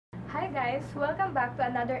Hi guys! Welcome back to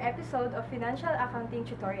another episode of Financial Accounting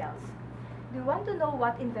Tutorials. Do you want to know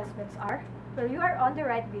what investments are? Well, you are on the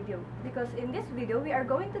right video because in this video we are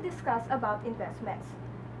going to discuss about investments.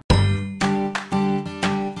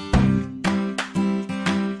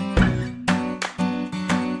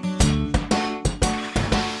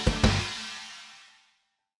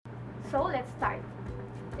 So let's start.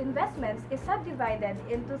 Investments is subdivided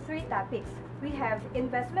into three topics. We have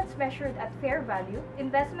investments measured at fair value,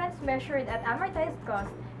 investments measured at amortized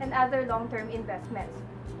cost, and other long-term investments.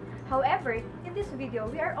 However, in this video,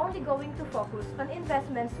 we are only going to focus on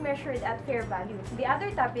investments measured at fair value. The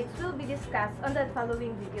other topics will be discussed on the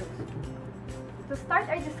following videos. To start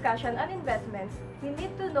our discussion on investments, we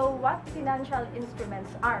need to know what financial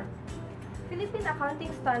instruments are. Philippine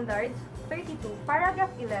Accounting Standards 32,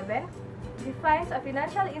 Paragraph 11 defines a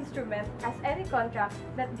financial instrument as any contract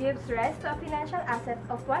that gives rise to a financial asset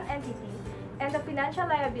of one entity and a financial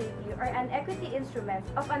liability or an equity instrument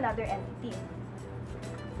of another entity.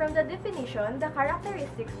 From the definition, the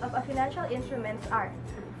characteristics of a financial instruments are: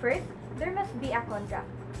 first, there must be a contract.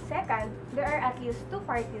 Second, there are at least two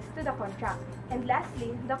parties to the contract. And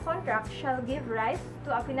lastly, the contract shall give rise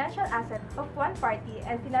to a financial asset of one party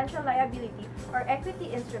and financial liability or equity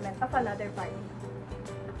instrument of another party.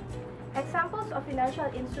 Examples of financial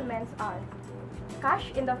instruments are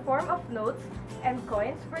cash in the form of notes and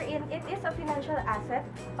coins wherein it is a financial asset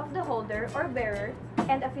of the holder or bearer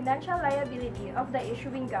and a financial liability of the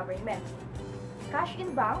issuing government. Cash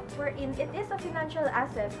in bank wherein it is a financial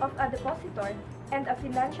asset of a depositor and a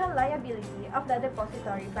financial liability of the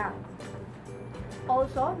depository bank.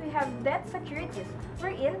 Also, we have debt securities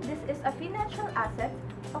wherein this is a financial asset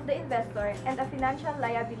of the investor and a financial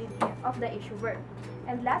liability of the issuer.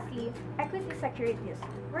 And lastly, equity securities,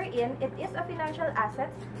 wherein it is a financial asset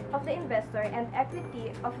of the investor and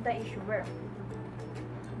equity of the issuer.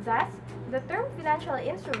 Thus, the term financial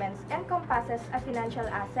instruments encompasses a financial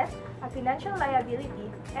asset, a financial liability,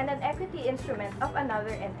 and an equity instrument of another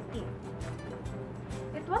entity.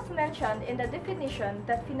 It was mentioned in the definition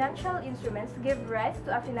that financial instruments give rise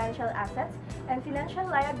to a financial assets and financial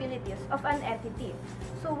liabilities of an entity.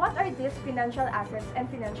 So what are these financial assets and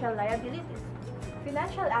financial liabilities?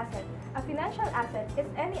 Financial asset. A financial asset is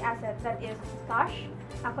any asset that is cash,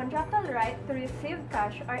 a contractual right to receive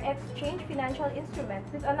cash or exchange financial instrument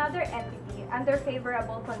with another entity under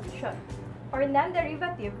favorable condition, or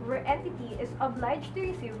non-derivative where entity is obliged to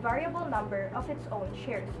receive variable number of its own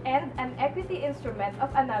shares, and an equity instrument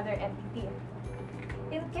of another entity.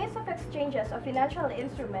 In case of exchanges of financial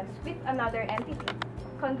instruments with another entity,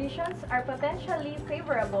 conditions are potentially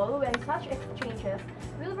favorable when such exchanges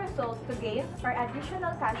will result to gain or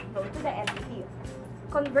additional cash flow to the entity.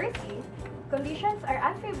 Conversely, conditions are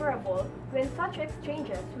unfavorable when such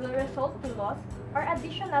exchanges will result to loss or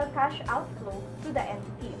additional cash outflow to the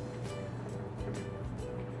entity.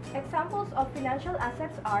 Examples of financial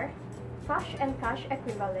assets are cash and cash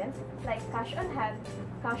equivalents like cash on hand,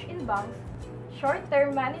 cash in banks,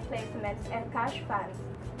 short-term money placements, and cash funds.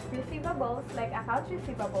 Receivables like accounts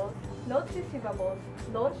receivables, notes receivables,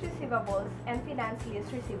 loans receivables, and finance lease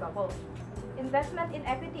receivables. Investment in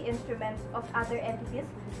equity instruments of other entities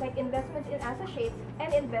like investments in associates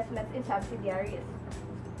and investments in subsidiaries.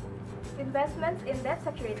 Investments in debt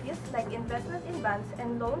securities like investment in bonds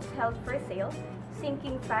and loans held for sale,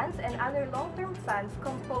 sinking funds and other long-term funds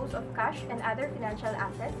composed of cash and other financial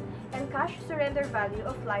assets, and cash surrender value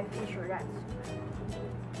of life insurance.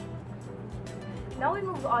 Now we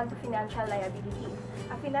move on to financial liability.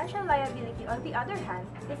 A financial liability, on the other hand,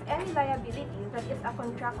 is any liability that is a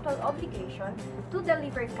contractual obligation to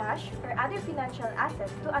deliver cash or other financial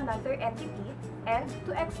assets to another entity and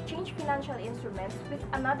to exchange financial instruments with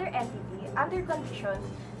another entity under conditions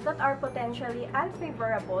that are potentially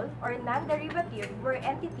unfavorable or non-derivative where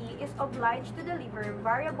entity is obliged to deliver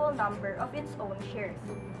variable number of its own shares.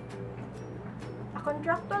 A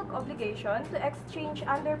contractual obligation to exchange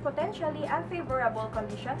under potentially unfavorable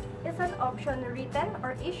condition is an option written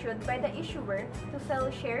or issued by the issuer to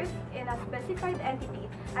sell shares in a specified entity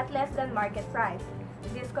at less than market price.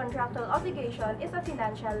 This contractual obligation is a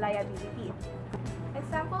financial liability.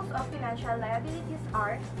 Examples of financial liabilities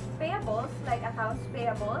are payables like accounts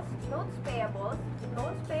payables, notes payables,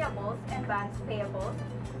 loans payables, and bonds payables,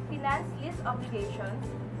 finance lease obligations,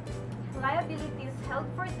 liabilities held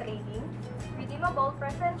for trading, redeemable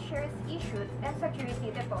preference shares issued, and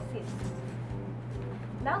security deposits.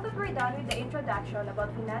 Now that we're done with the introduction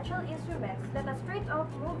about financial instruments, let us straight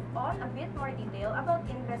up move on a bit more detail about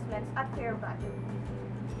investments at fair value.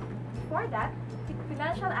 Before that,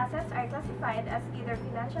 financial assets are classified as either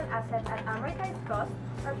financial assets at amortized cost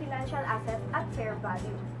or financial assets at fair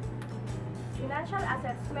value. Financial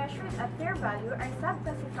assets measured at fair value are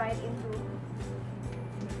subclassified into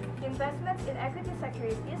investments in equity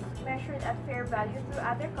securities measured at fair value through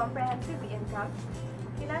other comprehensive income,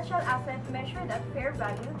 financial assets measured at fair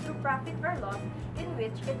value through profit or loss, in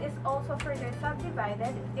which it is also further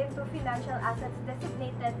subdivided into financial assets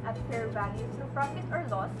designated at fair value through profit or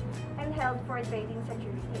loss and held for trading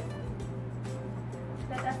securities.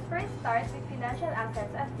 Let us first start with financial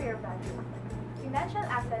assets at fair value. Financial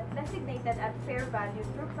assets designated at fair value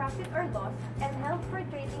through profit or loss and held for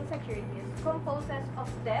trading securities composes of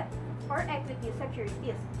debt or equity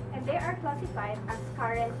securities, and they are classified as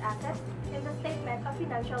current assets in the statement of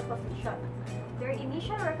financial position. Their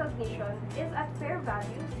initial recognition is at fair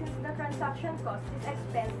value since the transaction cost is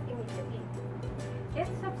expensed immediately.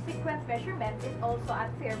 Its subsequent measurement is also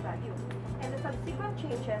at fair value, and the subsequent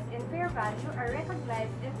changes in fair value are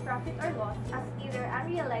recognized in profit or loss as either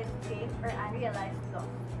unrealized gain or unrealized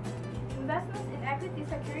loss. Investments in equity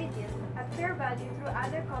securities at fair value through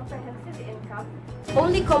other comprehensive income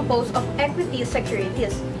only compose of equity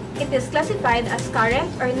securities. It is classified as current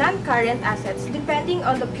or non-current assets depending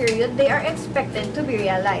on the period they are expected to be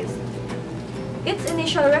realized. Its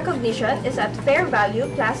initial recognition is at fair value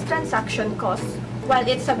plus transaction costs, while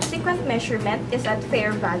its subsequent measurement is at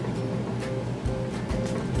fair value.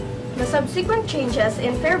 The subsequent changes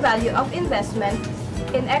in fair value of investment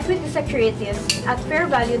in equity securities at fair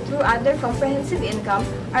value through other comprehensive income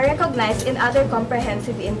are recognized in other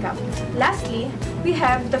comprehensive income. Lastly, we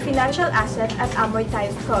have the financial asset at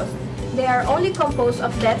amortized cost. They are only composed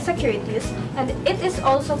of debt securities, and it is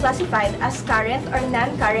also classified as current or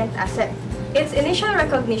non-current asset. Its initial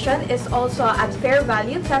recognition is also at fair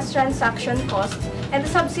value plus transaction cost, and the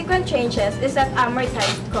subsequent changes is at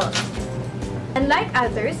amortized cost. Unlike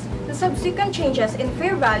others, the subsequent changes in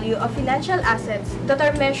fair value of financial assets that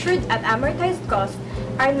are measured at amortized cost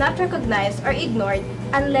are not recognized or ignored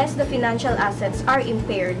unless the financial assets are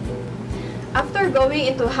impaired. After going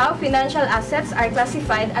into how financial assets are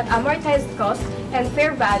classified at amortized cost and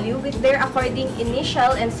fair value with their according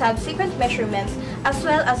initial and subsequent measurements, as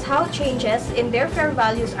well as how changes in their fair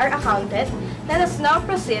values are accounted, let us now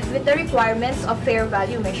proceed with the requirements of fair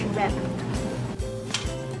value measurement.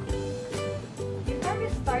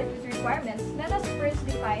 Requirements, let us first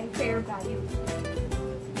define fair value.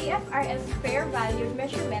 IFRS fair value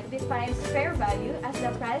measurement defines fair value as the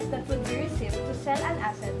price that would be received to sell an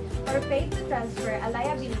asset or paid to transfer a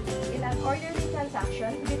liability in an orderly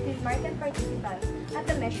transaction between market participants at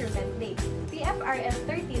the measurement date. IFRS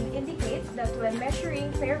 13 indicates that when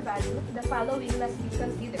measuring fair value, the following must be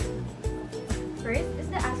considered. First is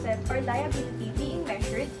the asset or liability being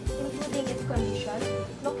measured, including its condition,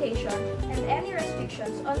 location, and any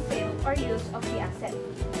restrictions on sale or use of the asset.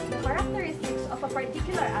 The characteristics of a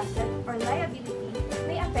particular asset or liability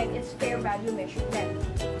may affect its fair value measurement.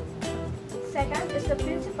 Second is the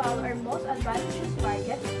principal or most advantageous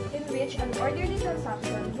market in which an orderly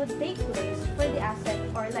transaction would take place for the asset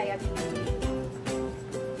or liability.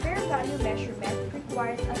 Fair value measurement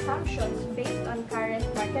requires assumptions based on current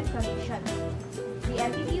market conditions. The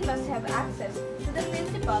entity must have access to the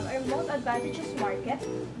principal or most advantageous market,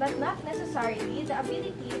 but not necessarily the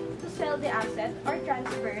ability to sell the asset or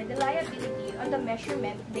transfer the liability on the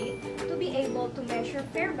measurement date to be able to measure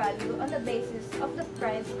fair value on the basis of the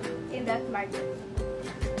price in that market.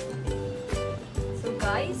 So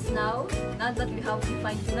guys, now that we have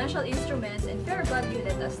defined financial instruments and fair value,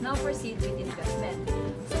 let us now proceed with investment.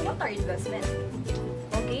 So what are investments?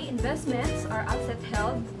 Okay, investments are assets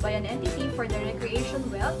held by an entity for the recreation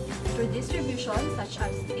wealth through distribution such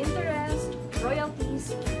as interest,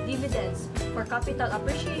 royalties, dividends, for capital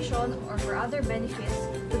appreciation, or for other benefits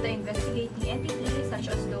to the investigating entity such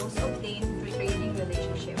as those obtained through trading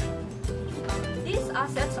relationship. These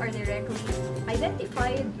assets are directly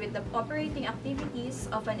identified with the operating activities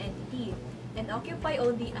of an entity and occupy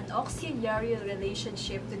only an auxiliary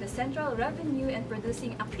relationship to the central revenue and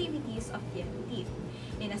producing activities of the entity.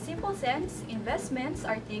 In a simple sense, investments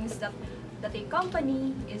are things that a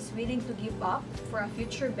company is willing to give up for a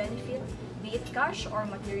future benefit, be it cash or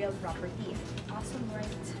material property. Awesome,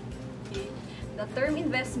 right? Okay. The term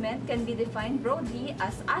investment can be defined broadly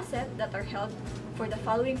as assets that are held for the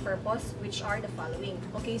following purpose, which are the following.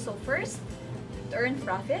 Okay, so first, to earn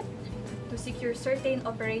profit, to secure certain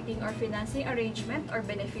operating or financing arrangement or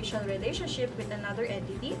beneficial relationship with another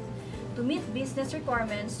entity, to meet business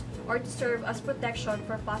requirements, or to serve as protection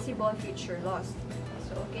for possible future loss.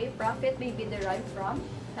 So, okay, profit may be derived from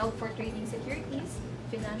held for trading securities,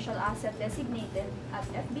 financial asset designated at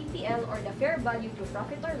FBPL or the fair value through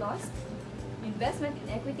profit or loss, Investment in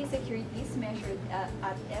equity securities measured at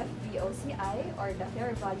FVOCI or the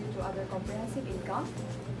fair value to other comprehensive income.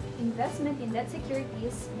 Investment in debt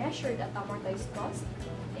securities measured at amortized cost.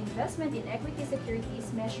 Investment in equity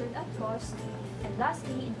securities measured at cost. And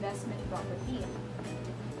lastly, investment property.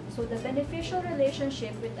 So the beneficial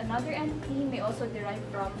relationship with another entity may also derive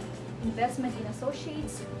from investment in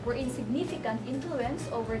associates, wherein significant influence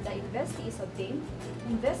over the investee is obtained,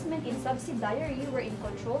 investment in subsidiary, wherein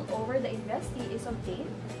control over the investee is obtained,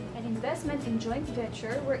 and investment in joint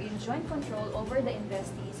venture, wherein joint control over the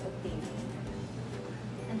investee is obtained.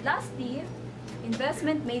 And lastly,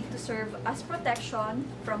 investment made to serve as protection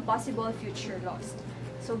from possible future loss.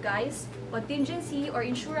 So guys, contingency or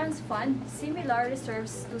insurance fund similar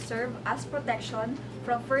reserves to serve as protection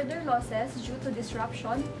from further losses due to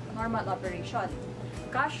disruption normal operation.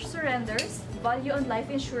 Cash surrenders, value on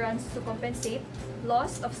life insurance to compensate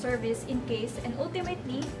loss of service in case and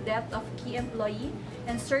ultimately death of key employee,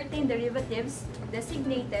 and certain derivatives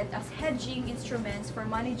designated as hedging instruments for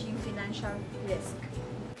managing financial risk.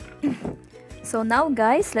 So now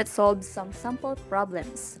guys, let's solve some sample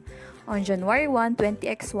problems. On January 1,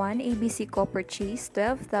 20X1, ABC Co. purchased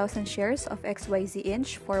 12,000 shares of XYZ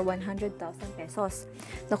Inc. for 100,000 pesos.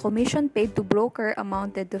 The commission paid to broker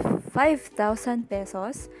amounted to 5,000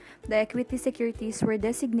 pesos. The equity securities were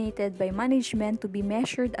designated by management to be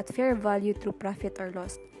measured at fair value through profit or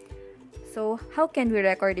loss. So, how can we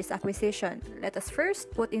record this acquisition? Let us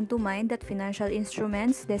first put into mind that financial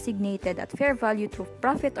instruments designated at fair value through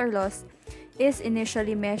profit or loss is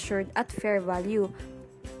initially measured at fair value.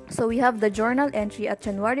 So we have the journal entry at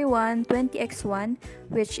January 1, 20X1,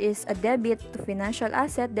 which is a debit to financial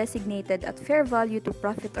asset designated at fair value to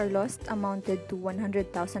profit or loss amounted to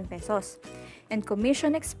 100,000 pesos, and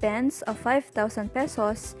commission expense of 5,000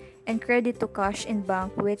 pesos, and credit to cash in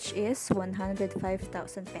bank, which is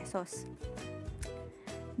 105,000 pesos.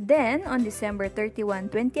 Then, on December 31,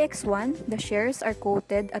 20X1, the shares are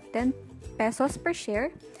quoted at 10 pesos per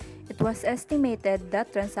share. It was estimated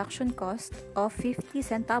that transaction cost of 50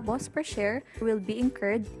 centavos per share will be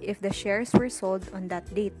incurred if the shares were sold on that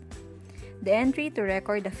date. The entry to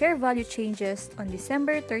record the fair value changes on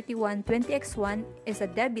December 31, 20X1 is a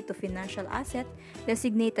debit to financial asset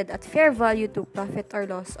designated at fair value to profit or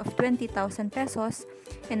loss of 20,000 pesos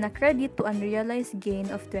and a credit to unrealized gain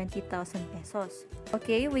of 20,000 pesos.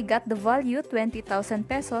 Okay, we got the value 20,000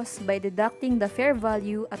 pesos by deducting the fair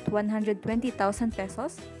value at 120,000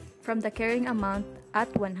 pesos from the carrying amount at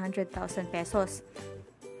 100,000 pesos.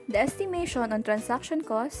 The estimation on transaction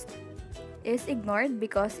cost is ignored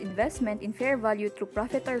because investment in fair value through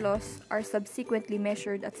profit or loss are subsequently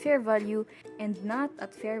measured at fair value and not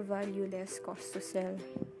at fair value less cost to sell.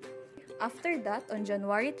 After that, on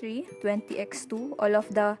January 3, 20X2, all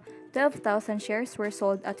of the 12,000 shares were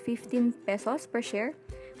sold at 15 pesos per share.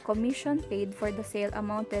 Commission paid for the sale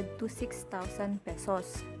amounted to 6,000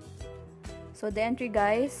 pesos. So the entry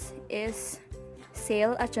guys is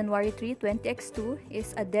sale at January 3, 20X2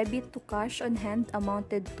 is a debit to cash on hand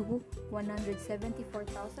amounted to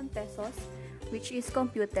 174,000 pesos, which is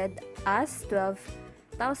computed as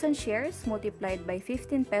 12,000 shares multiplied by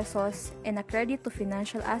 15 pesos, and a credit to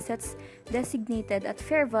financial assets designated at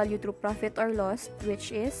fair value through profit or loss,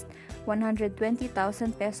 which is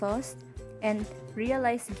 120,000 pesos, and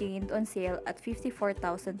realized gain on sale at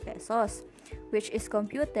 54,000 pesos, which is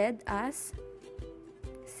computed as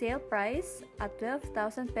sale price at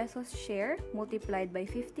 12,000 pesos share multiplied by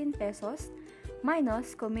 15 pesos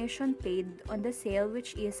minus commission paid on the sale,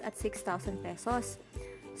 which is at 6,000 pesos.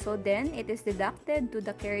 So then, it is deducted to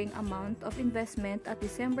the carrying amount of investment at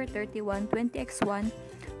December 31, 20X1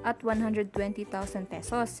 at 120,000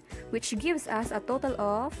 pesos, which gives us a total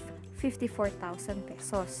of 54,000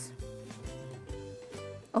 pesos.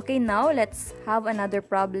 Okay, now let's have another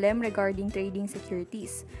problem regarding trading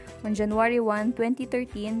securities. On January 1,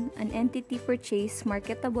 2013, an entity purchased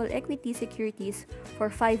marketable equity securities for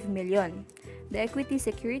 5 million. The equity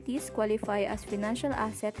securities qualify as financial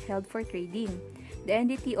asset held for trading. The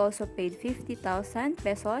entity also paid 50,000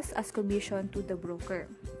 pesos as commission to the broker.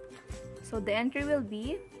 So the entry will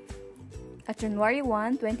be at January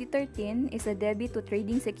 1, 2013 is a debit to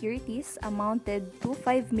trading securities amounted to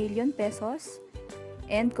 5 million pesos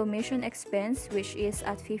and commission expense, which is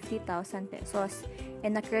at 50,000 pesos,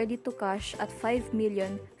 and a credit to cash at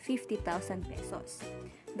 5,050,000 pesos.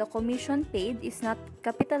 The commission paid is not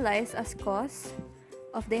capitalized as cost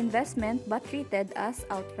of the investment but treated as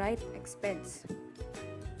outright expense.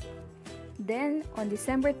 Then, on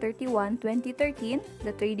December 31, 2013,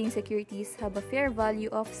 the trading securities have a fair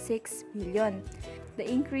value of 6 million. The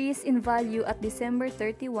increase in value at December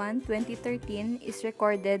 31, 2013 is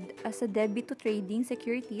recorded as a debit to trading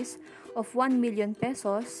securities of 1 million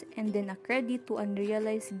pesos and then a credit to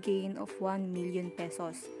unrealized gain of 1 million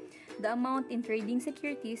pesos. The amount in trading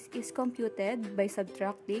securities is computed by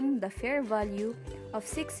subtracting the fair value of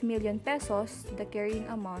 6 million pesos to the carrying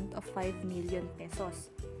amount of 5 million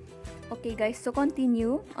pesos. Okay guys, to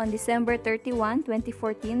continue, on December 31,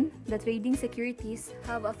 2014, the trading securities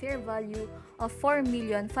have a fair value of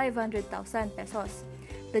 4,500,000 pesos.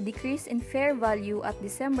 The decrease in fair value at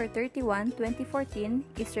December 31, 2014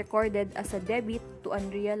 is recorded as a debit to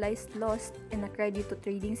unrealized loss and a credit to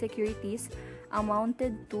trading securities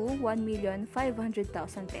amounted to 1,500,000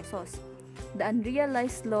 pesos. The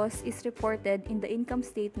unrealized loss is reported in the income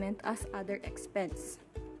statement as other expense.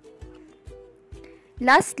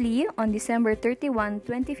 Lastly, on December 31,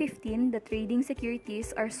 2015, the trading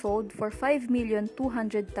securities are sold for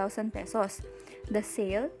 5,200,000 pesos. The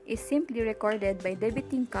sale is simply recorded by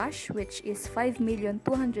debiting cash, which is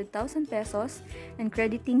 5,200,000 pesos, and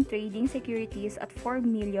crediting trading securities at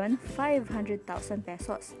 4,500,000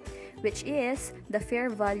 pesos, which is the fair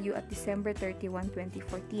value at December 31,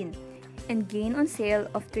 2014, and gain on sale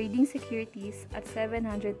of trading securities at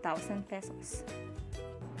 700,000 pesos.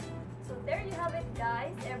 So there you have it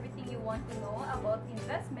guys, everything you want to know about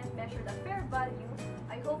investment measured at fair value.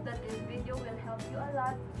 I hope that this video will help you a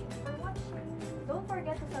lot. Thanks for watching. Don't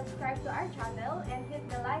forget to subscribe to our channel and hit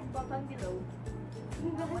the like button below.